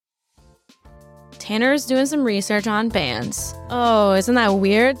Tanner's doing some research on bands. Oh, isn't that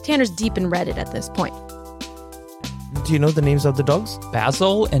weird? Tanner's deep in Reddit at this point. Do you know the names of the dogs?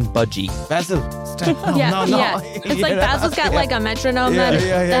 Basil and Budgie. Basil. No, Yeah. no. It's like Basil's got like a metronome that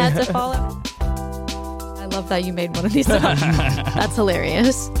has to follow. I love that you made one of these dogs. That's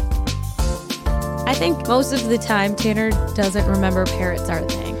hilarious. I think most of the time Tanner doesn't remember parrots are a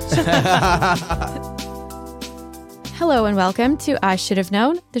thing. Hello and welcome to I Should Have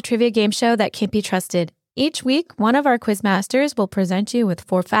Known, the trivia game show that can't be trusted. Each week, one of our quizmasters will present you with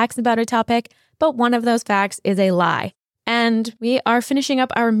 4 facts about a topic, but one of those facts is a lie. And we are finishing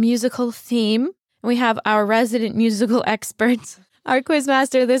up our musical theme. We have our resident musical experts. Our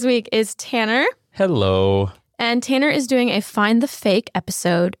quizmaster this week is Tanner. Hello. And Tanner is doing a Find the Fake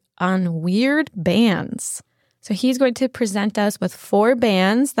episode on weird bands. So he's going to present us with 4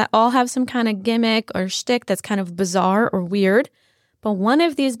 bands that all have some kind of gimmick or shtick that's kind of bizarre or weird. But one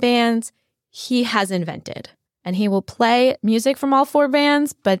of these bands he has invented. And he will play music from all 4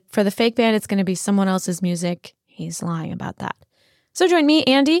 bands, but for the fake band, it's going to be someone else's music. He's lying about that. So join me,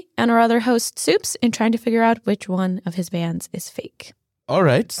 Andy, and our other host, Soups, in trying to figure out which one of his bands is fake. All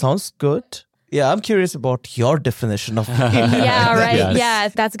right, sounds good. Yeah, I'm curious about your definition of Yeah, right. Yes. Yeah,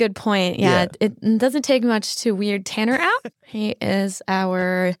 that's a good point. Yeah, it doesn't take much to weird Tanner out. He is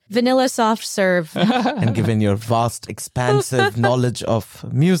our vanilla soft serve. And given your vast, expansive knowledge of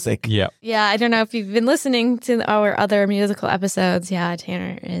music. Yeah. Yeah, I don't know if you've been listening to our other musical episodes. Yeah,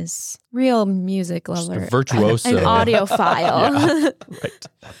 Tanner is real music lover. Just a virtuoso. An audiophile. Right.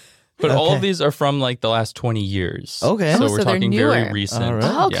 But all of these are from like the last 20 years. Okay. So Oh, we're so they're talking newer. very recent. All right.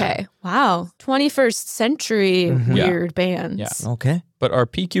 Oh, okay. Wow. 21st century weird bands. Yeah. Okay. But our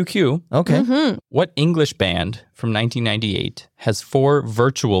PQQ, Okay. what English band from 1998 has 4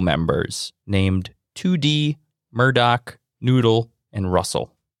 virtual members named 2D, Murdoch, Noodle, and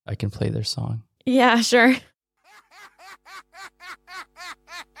Russell? I can play their song. Yeah, sure.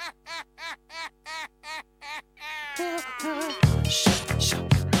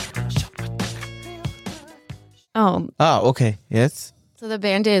 Oh, Okay. Yes. so the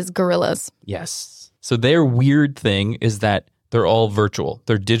band is Gorillaz. Yes. So their weird thing is that they're all virtual.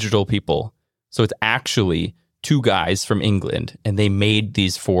 They're digital people. So it's actually 2 guys from England, and they made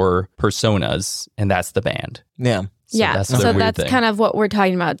these 4 personas, and that's the band. Yeah. So yeah, that's their so weird that's thing. kind of what we're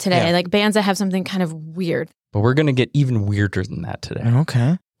talking about today. Yeah. Like bands that have something kind of weird. But we're going to get even weirder than that today.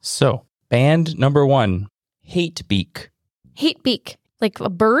 Okay. So, band number 1, Hatebeak. Hate beak, like a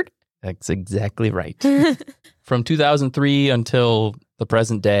bird. That's exactly right. From 2003 until the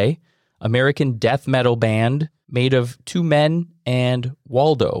present day, American death metal band made of 2 men and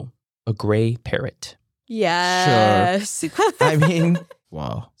Waldo, a gray parrot. Yes. I mean,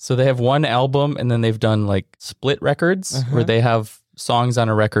 wow. So they have 1 album, and then they've done like split records where they have songs on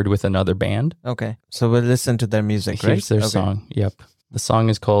a record with another band. Okay. So we'll listen to their music, right? Here's their Okay. song. Yep. The song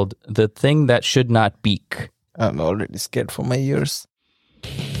is called The Thing That Should Not Beak. I'm already scared for my ears.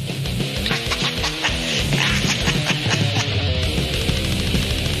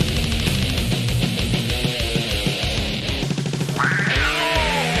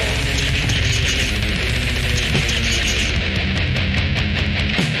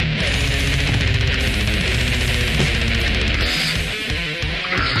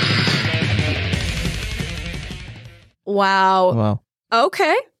 Wow. Wow.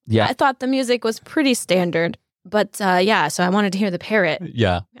 Okay. Yeah. I thought the music was pretty standard. But yeah, so I wanted to hear the parrot.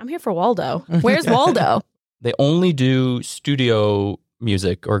 Yeah. I'm here for Waldo. Where's Waldo? They only do studio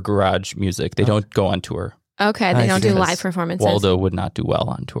music or garage music. They don't go on tour. Okay, they I don't see. do live performances. Waldo would not do well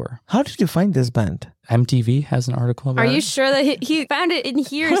on tour. How did you find this band? MTV has an article about Are it. you sure that he found it in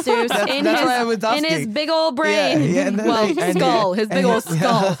here, Zeus? That's why I was in his asking. big old brain. Yeah, and then well, and skull. His big old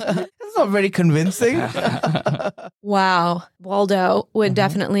skull. It's not very convincing. Wow. Waldo would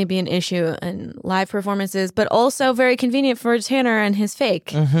definitely be an issue in live performances, but also very convenient for Tanner and his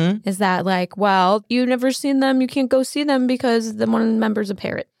fake. Is that like, well, you've never seen them, you can't go see them because the one member's a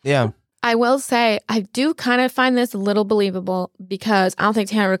parrot. Yeah. I will say, I do kind of find this a little believable because I don't think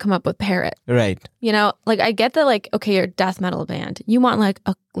Tanner would come up with parrot. Right. You know, like I get that, like, okay, you're a death metal band. You want like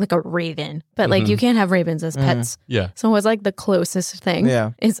a raven, but like you can't have ravens as pets. Yeah. So it's like the closest thing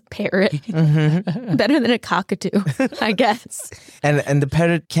Yeah. is parrot. Better than a cockatoo, I guess. And the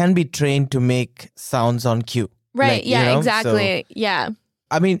parrot can be trained to make sounds on cue. Right. Like, you Yeah, know, exactly. Yeah.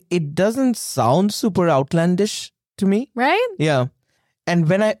 I mean, it doesn't sound super outlandish to me. Right? Yeah. And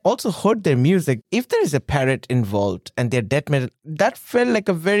when I also heard their music, if there is a parrot involved and they're death metal, that felt like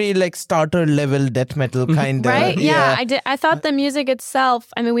a very like starter level death metal kind of. Right? Yeah, I did. I thought the music itself,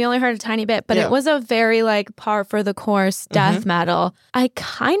 I mean, we only heard a tiny bit, but Yeah. it was a very like par for the course death metal. I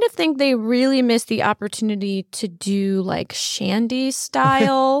kind of think they really missed the opportunity to do like shandy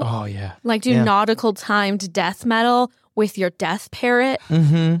style, Oh, yeah. like do Yeah. nautical timed death metal with your death parrot.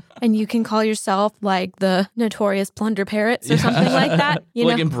 And you can call yourself like the Notorious Plunder Parrots or something like that. You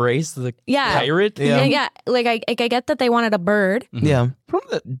like know? embrace the Yeah. pirate. Yeah. Yeah. Like I get that they wanted a bird. Yeah. From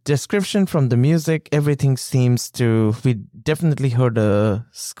the description, from the music, everything seems to. We definitely heard a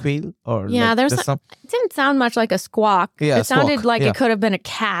squeal or Yeah, like, there's some. It didn't sound much like a squawk. Yeah, It sounded squawk, like yeah. it could have been a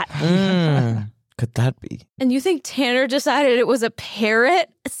cat. Could that be? And you think Tanner decided it was a parrot?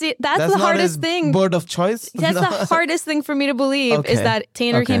 See, that's the not hardest his thing. Bird of choice. That's No. the hardest thing for me to believe is Okay. that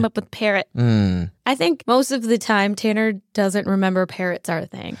Tanner Okay. came up with parrot. I think most of the time Tanner doesn't remember parrots are a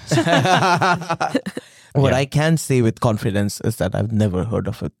thing. What I can say with confidence is that I've never heard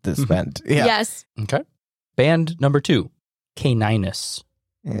of this band. Yeah. Yes. Okay. Band number 2, Caninus.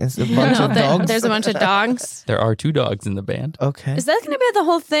 It's a bunch No, of dogs. there's a bunch of dogs. There are 2 dogs in the band. Okay. Is that going to be the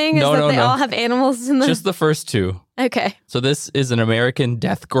whole thing? Is No, that no, they no. all have animals in them? Just the first 2. Okay. So this is an American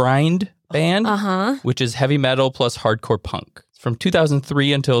death grind band, Uh-huh. which is heavy metal plus hardcore punk. It's from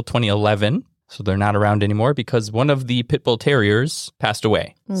 2003 until 2011. So they're not around anymore because one of the pit bull terriers passed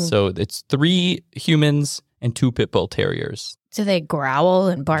away. So it's 3 humans and 2 pit bull terriers. Do they growl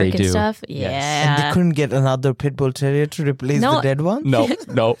and bark They and do. stuff? Yes. Yeah. And they couldn't get another pit bull terrier to replace No. the dead one? No.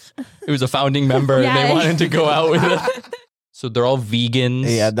 It was a founding member and Yeah. they wanted to go out with it. So they're all vegans.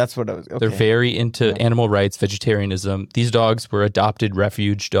 Yeah, that's what I was. Okay. They're very into animal rights, vegetarianism. These dogs were adopted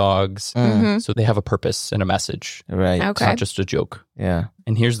refuge dogs. So they have a purpose and a message. Right. Okay. It's not just a joke. Yeah.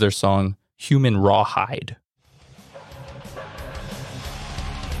 And here's their song, Human Rawhide.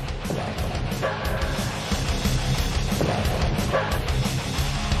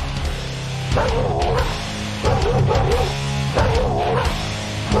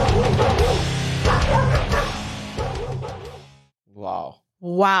 Wow.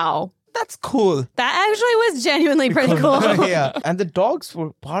 Wow. That's cool. That actually was genuinely pretty cool. Yeah. And the dogs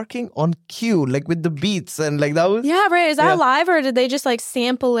were barking on cue, like with the beats, and like that was. Yeah, right. Is that Yeah. live or did they just like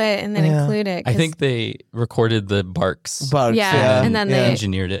sample it and then Yeah. include it? I 'Cause- think they recorded the barks. Barks, Yeah, and then yeah. they-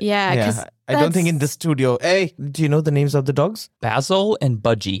 engineered it. Yeah, because Yeah. I don't think in the studio. Hey, do you know the names of the dogs? Basil and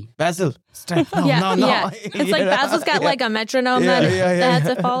Budgie. Basil. Stop. No, yeah, no, no. yeah. It's like Basil's got Yeah. like a metronome Yeah, that, yeah, yeah, that has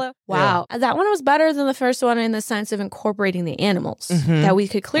yeah. to follow. Wow. That one was better than the first one in the sense of incorporating the animals that we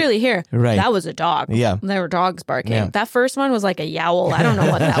could clearly hear. Right. That was a dog. Yeah. There were dogs barking. Yeah. That first one was like a yowl. I don't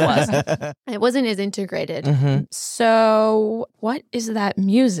know what that was. It wasn't as integrated. So, what is that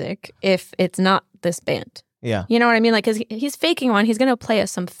music if it's not this band? Yeah. You know what I mean? Like, because he's faking one. He's going to play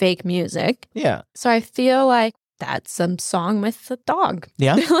us some fake music. Yeah. So I feel like that's some song with a dog.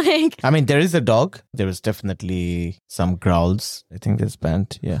 Yeah. Like, I mean, there is a dog. There is definitely some growls. I think this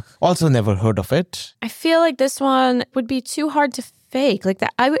band. Yeah. Also, never heard of it. I feel like this one would be too hard to fake. Like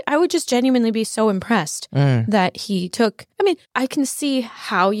that, I would just genuinely be so impressed that he took. I mean, I can see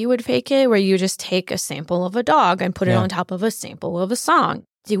how you would fake it, where you just take a sample of a dog and put it Yeah. on top of a sample of a song.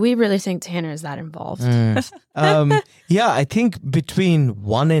 Do we really think Tanner is that involved? Yeah, I think between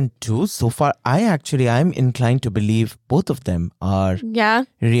 1 and 2, so far, I'm inclined to believe both of them are Yeah.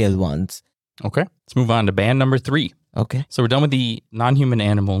 real ones. Okay. Let's move on to band number 3. Okay. So we're done with the non-human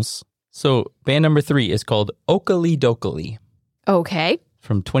animals. So band number 3 is called Okali Dokali. Okay.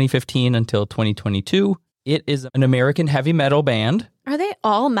 From 2015 until 2022. It is an American heavy metal band. Are they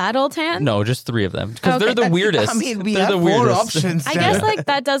all metal, Tan? No, just 3 of them. Because Okay. they're the weirdest. I mean, we they're have the 4 weirdest. options. I guess like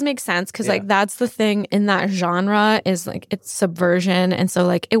that does make sense because like that's the thing in that genre is like it's subversion. And so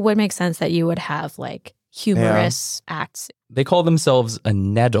like it would make sense that you would have like humorous acts. They call themselves a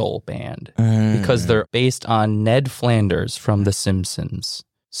Neddle band because they're based on Ned Flanders from The Simpsons.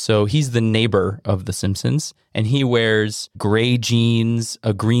 So he's the neighbor of The Simpsons, and he wears gray jeans,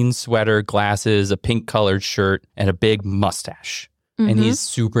 a green sweater, glasses, a pink colored shirt, and a big mustache. And he's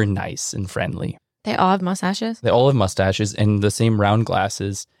super nice and friendly. They all have mustaches. They all have mustaches and the same round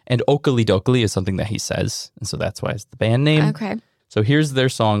glasses. And Okali Dokali is something that he says. And so that's why it's the band name. Okay. So here's their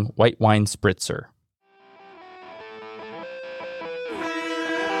song, White Wine Spritzer.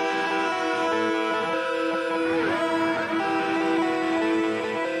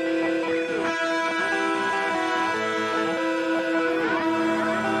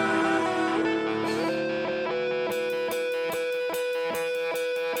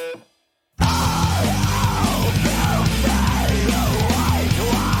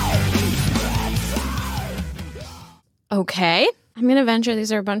 Okay. I'm going to venture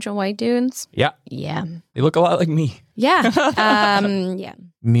these are a bunch of white dudes. Yeah. Yeah. They look a lot like me. Yeah. Yeah.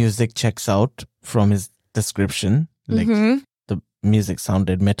 Music checks out from his description. Like the music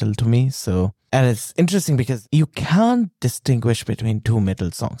sounded metal to me. So, and it's interesting because you can't distinguish between two metal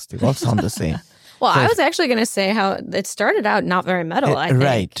songs. They all sound the same. Well, So I was actually going to say how it started out not very metal, I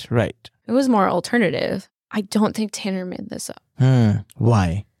think. Right. It was more alternative. I don't think Tanner made this up.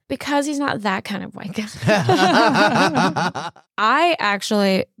 Why? Because he's not that kind of white guy. I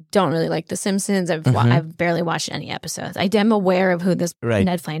actually don't really like The Simpsons. I've barely watched any episodes. I am aware of who this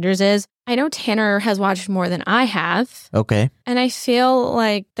Ned Flanders is. I know Tanner has watched more than I have. Okay. And I feel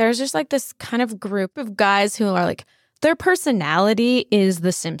like there's just like this kind of group of guys who are like, their personality is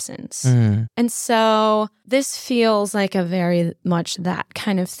The Simpsons. And so this feels like a very much that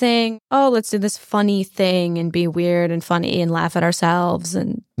kind of thing. Oh, let's do this funny thing and be weird and funny and laugh at ourselves.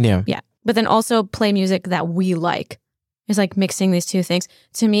 And yeah. But then also play music that we like. It's like mixing these two things.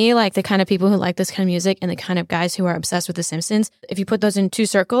 To me, like the kind of people who like this kind of music and the kind of guys who are obsessed with The Simpsons, if you put those in two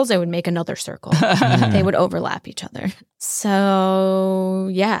circles, they would make another circle. They would overlap each other. So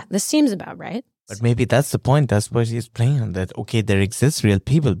yeah, this seems about right. But maybe that's the point. That's what he's playing on. That, okay, there exists real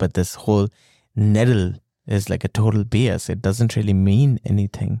people, but this whole nettle is like a total BS. It doesn't really mean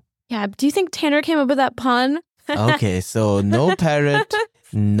anything. Yeah. Do you think Tanner came up with that pun? Okay, so no parrot,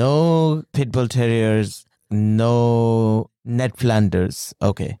 no pit bull terriers, no Ned Flanders.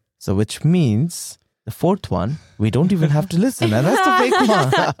 Okay, so which means the fourth one, we don't even have to listen. And that's the fake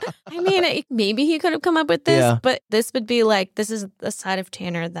one. I mean, maybe he could have come up with this, but this would be like, this is the side of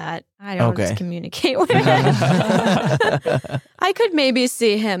Tanner that I don't communicate with. I could maybe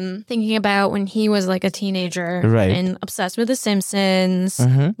see him thinking about when he was like a teenager and obsessed with The Simpsons,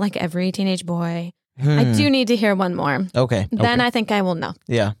 like every teenage boy. I do need to hear one more. Okay. Then I think I will know.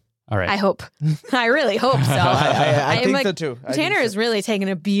 Yeah. All right. I hope. I really hope so. I think so too. Tanner is really taking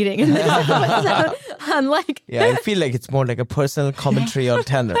a beating in this episode. I feel like it's more like a personal commentary on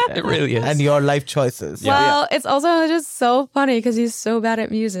Tanner. It really is. And your life choices. Well, it's also just so funny because he's so bad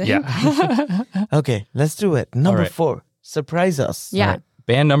at music. Yeah. Okay, let's do it. Number 4. Surprise us. Yeah. Right.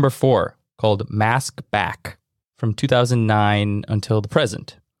 Band number 4 called Mask Back from 2009 until the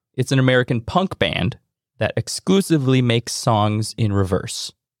present. It's an American punk band that exclusively makes songs in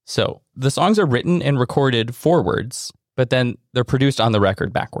reverse. So the songs are written and recorded forwards, but then they're produced on the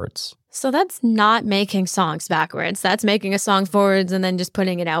record backwards. So that's not making songs backwards. That's making a song forwards and then just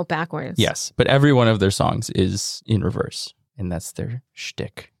putting it out backwards. Yes, but every one of their songs is in reverse, and that's their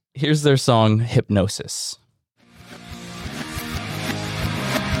shtick. Here's their song, Hypnosis.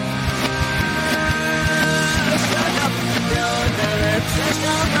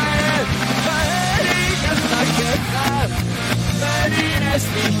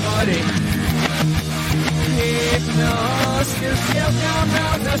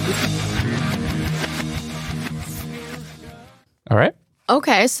 All right.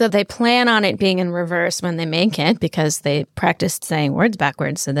 Okay, so they plan on it being in reverse when they make it because they practiced saying words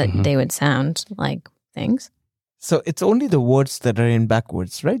backwards so that they would sound like things. So it's only the words that are in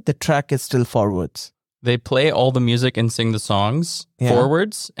backwards, right? The track is still forwards. They play all the music and sing the songs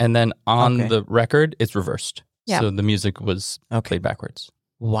forwards, and then on the record, it's reversed. Yeah. So the music was played backwards.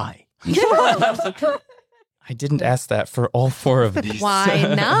 Why? I didn't ask that for all 4 of these.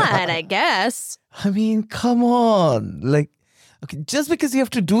 Why not, I guess? I mean, come on. Like, okay, just because you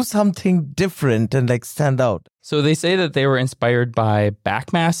have to do something different and like stand out. So they say that they were inspired by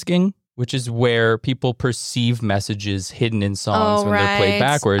backmasking, which is where people perceive messages hidden in songs when they're played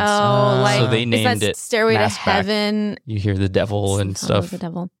backwards. So they named it Stairway to Mask Back. Heaven. You hear the devil and stuff. The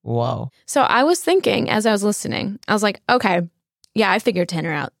devil. Wow. So I was thinking as I was listening, I was like, okay, yeah, I figured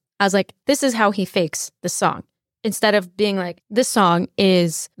Tanner out. I was like, this is how he fakes the song. Instead of being like, this song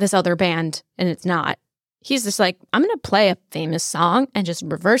is this other band and it's not. He's just like, I'm going to play a famous song and just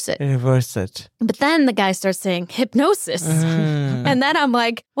reverse it. Reverse it. But then the guy starts saying hypnosis. And then I'm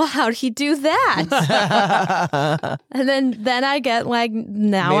like, well, how'd he do that? And then I get like,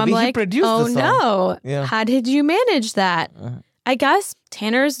 now Maybe I'm he like, produced oh the song. no, Yeah. how did you manage that? I guess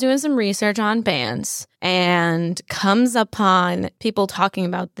Tanner's doing some research on bands and comes upon people talking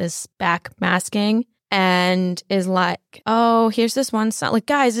about this backmasking and is like, oh, here's this one song. Like,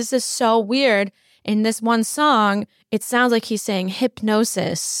 guys, this is so weird. In this one song, it sounds like he's saying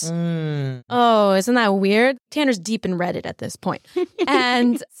hypnosis. Oh, isn't that weird? Tanner's deep in Reddit at this point.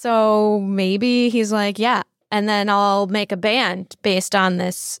 And so maybe he's like, yeah. And then I'll make a band based on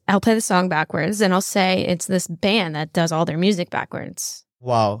this. I'll play the song backwards and I'll say it's this band that does all their music backwards.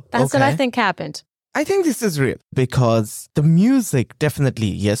 Wow. That's what I think happened. I think this is real because the music definitely,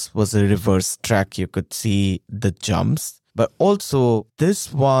 yes, was a reverse track. You could see the jumps. But also,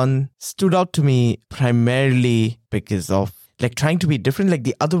 this one stood out to me primarily because of like trying to be different. Like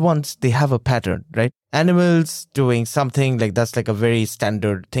the other ones, they have a pattern, right? Animals doing something like that's like a very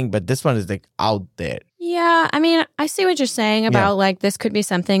standard thing. But this one is like out there. Yeah, I mean, I see what you're saying about like this could be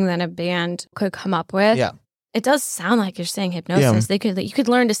something that a band could come up with. Yeah. It does sound like you're saying hypnosis. You could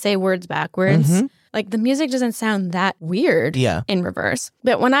learn to say words backwards. Like the music doesn't sound that weird in reverse.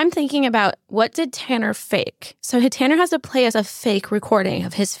 But when I'm thinking about what did Tanner fake? So Tanner has to play us a fake recording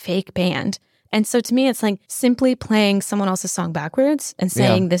of his fake band. And so to me, it's like simply playing someone else's song backwards and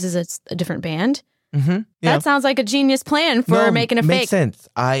saying this is a different band. That sounds like a genius plan for making a fake. Makes sense.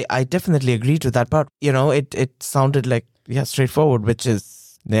 I definitely agree to that part. You know, it sounded like, straightforward, which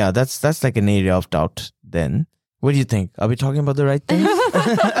is, that's like an area of doubt then. What do you think? Are we talking about the right thing?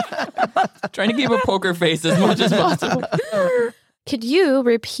 Trying to keep a poker face as much as possible. Could you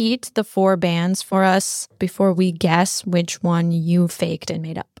repeat the 4 bands for us before we guess which one you faked and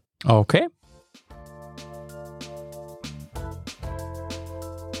made up? Okay.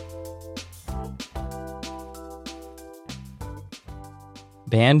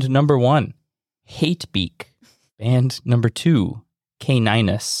 Band number 1, Hatebeak. Band number 2,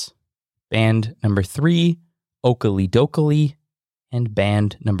 Caninus. Band number 3, Oakley Dokley. And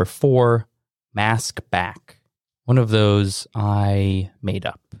band number 4, Mask Back. One of those I made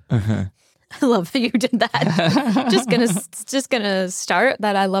up. I love that you did that. just gonna start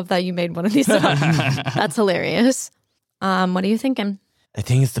that. I love that you made one of these up. That's hilarious. What are you thinking? I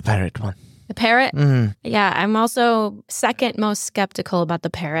think it's the parrot one. The parrot? Yeah, I'm also second most skeptical about the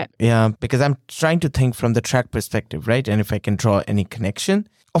parrot. Yeah, because I'm trying to think from the track perspective, right? And if I can draw any connection.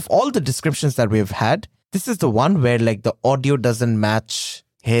 Of all the descriptions that we've had, this is the one where like the audio doesn't match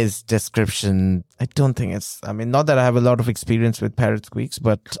his description. I don't think not that I have a lot of experience with parrot squeaks,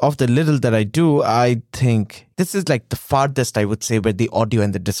 but of the little that I do, I think this is like the farthest I would say where the audio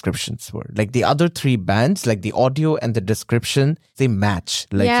and the descriptions were. Like the other 3 bands, like the audio and the description, they match.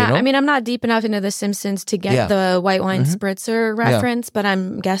 Like, I mean, I'm not deep enough into The Simpsons to get the white wine spritzer reference, but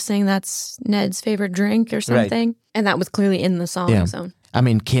I'm guessing that's Ned's favorite drink or something. Right. And that was clearly in the song. Yeah. So. I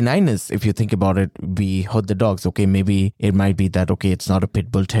mean, Caninus, if you think about it, we heard the dogs. Okay, maybe it might be that, okay, it's not a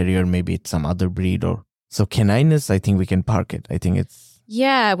pit bull terrier. Maybe it's some other breed. So Caninus, I think we can park it. I think it's...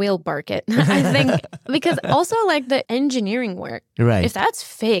 Yeah, we'll bark it. I think, because also like the engineering work. Right. If that's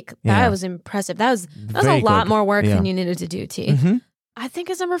fake, that was impressive. That was a lot more work than you needed to do, T. I think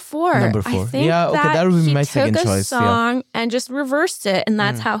it's number 4. Number 4. I think that would be my second choice. He took a song and just reversed it, and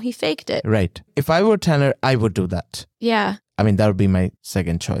that's how he faked it. Right. If I were Tanner, I would do that. Yeah. I mean, that would be my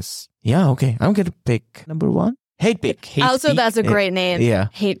second choice. Yeah, okay. I'm going to pick number 1. Hatebeak. Also, that's a great name. Yeah.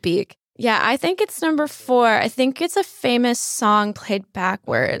 Hatebeak. Yeah, I think it's number 4. I think it's a famous song played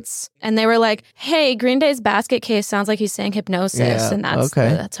backwards. And they were like, hey, Green Day's Basket Case sounds like he's saying hypnosis. Yeah, and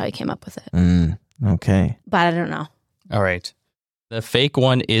that's how he came up with it. Okay. But I don't know. All right. The fake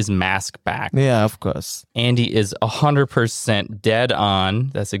one is Mask Back. Yeah, of course. Andy is 100% dead on.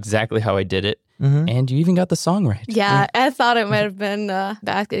 That's exactly how I did it. And you even got the song right. Yeah, I thought it might have been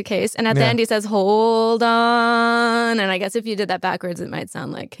Basket Case. And at the end, he says, hold on. And I guess if you did that backwards, it might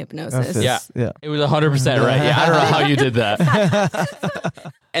sound like hypnosis. Yeah. It was 100% right. Yeah, I don't know how you did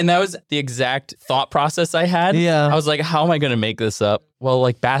that. And that was the exact thought process I had. Yeah. I was like, how am I going to make this up? Well,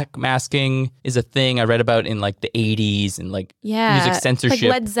 like backmasking is a thing I read about in like the 80s and like music censorship.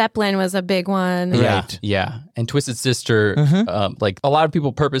 Like Led Zeppelin was a big one. Right. Yeah. And Twisted Sister, like a lot of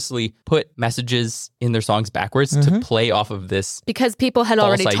people purposely put messages in their songs backwards to play off of this. Because people had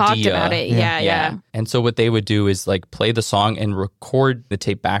already talked about it. Yeah. And so what they would do is like play the song and record the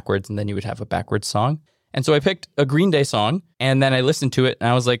tape backwards, and then you would have a backwards song. And so I picked a Green Day song, and then I listened to it, and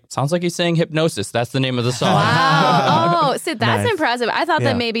I was like, sounds like he's saying hypnosis. That's the name of the song. Wow. Oh, so that's impressive. I thought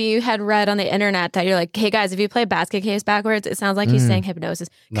that maybe you had read on the internet that you're like, hey, guys, if you play Basket Case backwards, it sounds like he's saying hypnosis.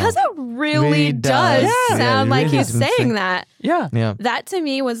 Because it really does sound like he's saying that. Yeah. That to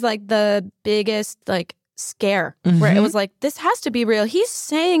me was like the biggest like scare, where it was like, this has to be real. He's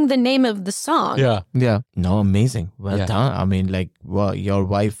saying the name of the song. Yeah. No, amazing. Well done. I mean, like, well, your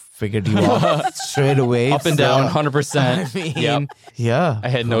wife figured you out straight away. Up and down, 100%. I mean, yeah. I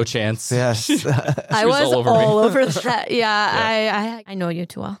had no chance. Yes. I was all over that. Yeah, I know you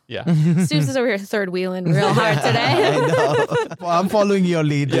too well. Yeah. Suze is over here third wheeling real hard today. I know. Well, I'm following your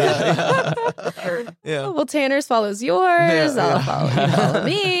lead. Yeah. Well, Tanner's follows yours. I'll follow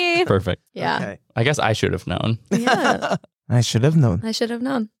me. Perfect. Yeah. Okay. I guess I should have known. Yeah. I should have known. I should have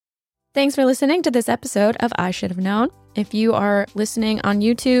known. Thanks for listening to this episode of I Should Have Known. If you are listening on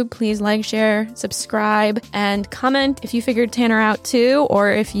YouTube, please like, share, subscribe, and comment if you figured Tanner out too, or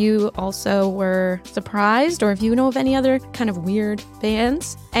if you also were surprised, or if you know of any other kind of weird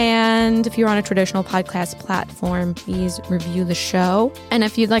bands. And if you're on a traditional podcast platform, please review the show. And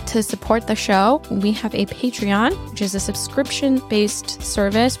if you'd like to support the show, we have a Patreon, which is a subscription-based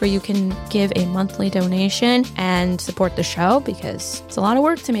service where you can give a monthly donation and support the show, because it's a lot of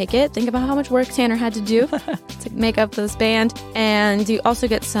work to make it. Think about how much work Tanner had to do to make up this band. And you also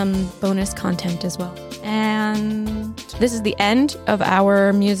get some bonus content as well. And this is the end of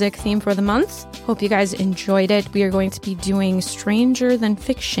our music theme for the month. Hope you guys enjoyed it. We are going to be doing Stranger Than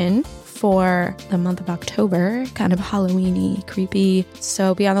Fiction for the month of October. Kind of Halloween-y, creepy.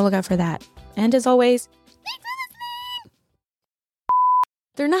 So be on the lookout for that. And as always, thanks for listening!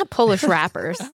 They're not Polish rappers.